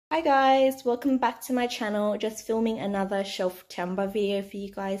Hi guys, welcome back to my channel. Just filming another Shelftember video for you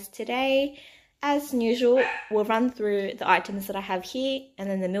guys today. As usual, we'll run through the items that I have here and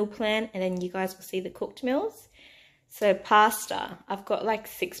then the meal plan, and then you guys will see the cooked meals. So pasta, I've got like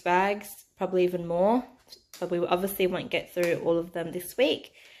 6 bags, probably even more, but we obviously won't get through all of them this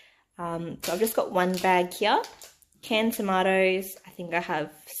week. So I've just got 1 bag here. Canned tomatoes, I think I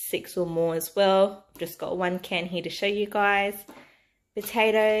have 6 or more as well. I've just got 1 can here to show you guys.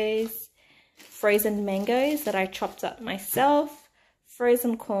 Potatoes, frozen mangoes that I chopped up myself,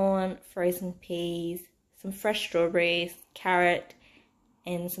 frozen corn, frozen peas, some fresh strawberries, carrot,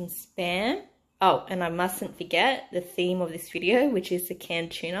 and some Spam. Oh, and I mustn't forget the theme of this video, which is the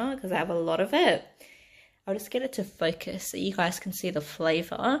canned tuna, because I have a lot of it. I'll just get it to focus so you guys can see the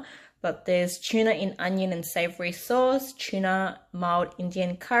flavor. But there's tuna in onion and savory sauce, tuna mild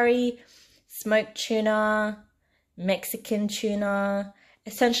Indian curry, smoked tuna, Mexican tuna.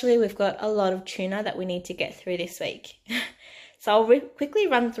 Essentially, we've got a lot of tuna that we need to get through this week. So I'll quickly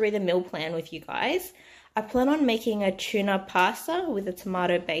run through the meal plan with you guys. I plan on making a tuna pasta with a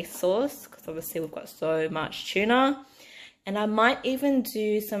tomato-based sauce because obviously we've got so much tuna. And I might even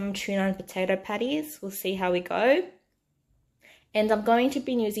do some tuna and potato patties. We'll see how we go. And I'm going to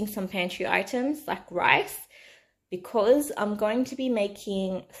be using some pantry items like rice, because I'm going to be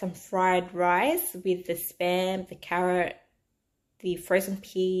making some fried rice with the Spam, the carrot, the frozen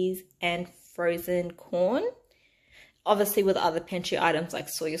peas, and frozen corn. Obviously with other pantry items like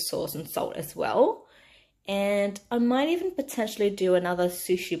soy sauce and salt as well. And I might even potentially do another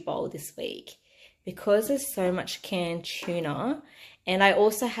sushi bowl this week because there's so much canned tuna. And I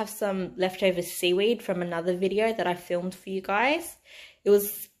also have some leftover seaweed from another video that I filmed for you guys. It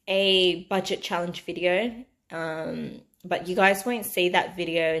was a budget challenge video. But you guys won't see that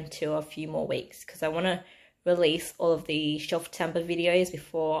video until a few more weeks because I want to release all of the Shelftember videos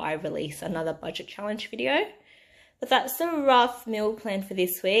before I release another budget challenge video. But that's the rough meal plan for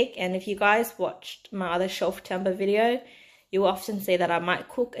this week. And if you guys watched my other Shelftember video, you'll often see that I might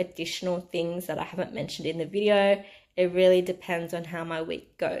cook additional things that I haven't mentioned in the video. It really depends on how my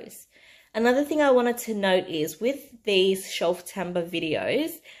week goes. Another thing I wanted to note is with these Shelftember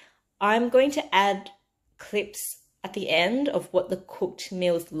videos, I'm going to add clips at the end of what the cooked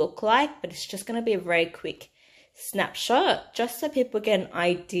meals look like, but it's just going to be a very quick snapshot just so people get an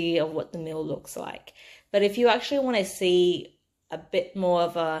idea of what the meal looks like. But if you actually want to see a bit more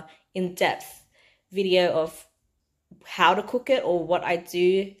of a in-depth video of how to cook it or what I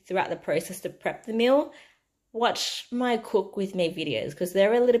do throughout the process to prep the meal, watch my cook with me videos because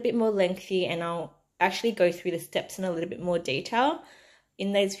they're a little bit more lengthy and I'll actually go through the steps in a little bit more detail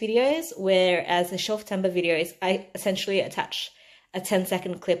in those videos, whereas the Shelftember videos, I essentially attach a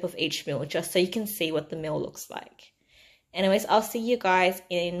 10-second clip of each meal just so you can see what the meal looks like. Anyways, I'll see you guys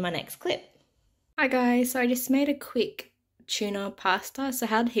in my next clip. Hi guys, so I just made a quick tuna pasta. So I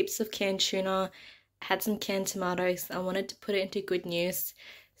had heaps of canned tuna, had some canned tomatoes. I wanted to put it into good use.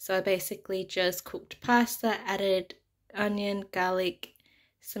 So I basically just cooked pasta, added onion, garlic,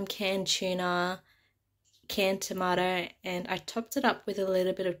 some canned tuna, canned tomato, and I topped it up with a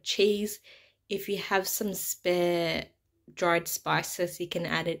little bit of cheese. If you have some spare dried spices, you can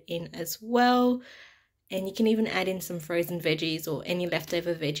add it in as well. And you can even add in some frozen veggies or any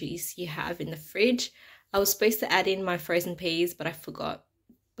leftover veggies you have in the fridge. I was supposed to add in my frozen peas, but I forgot.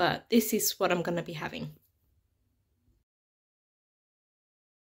 But this is what I'm going to be having.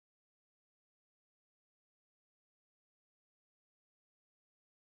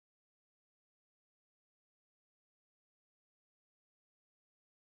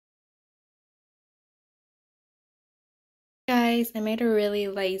 Guys, I made a really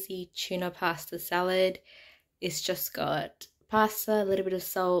lazy tuna pasta salad. It's just got pasta, a little bit of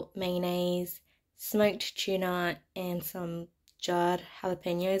salt, mayonnaise, smoked tuna, and some jarred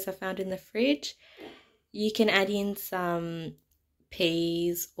jalapenos I found in the fridge. You can add in some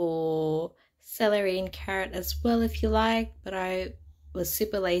peas or celery and carrot as well if you like, but I was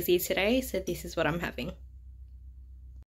super lazy today, so this is what I'm having.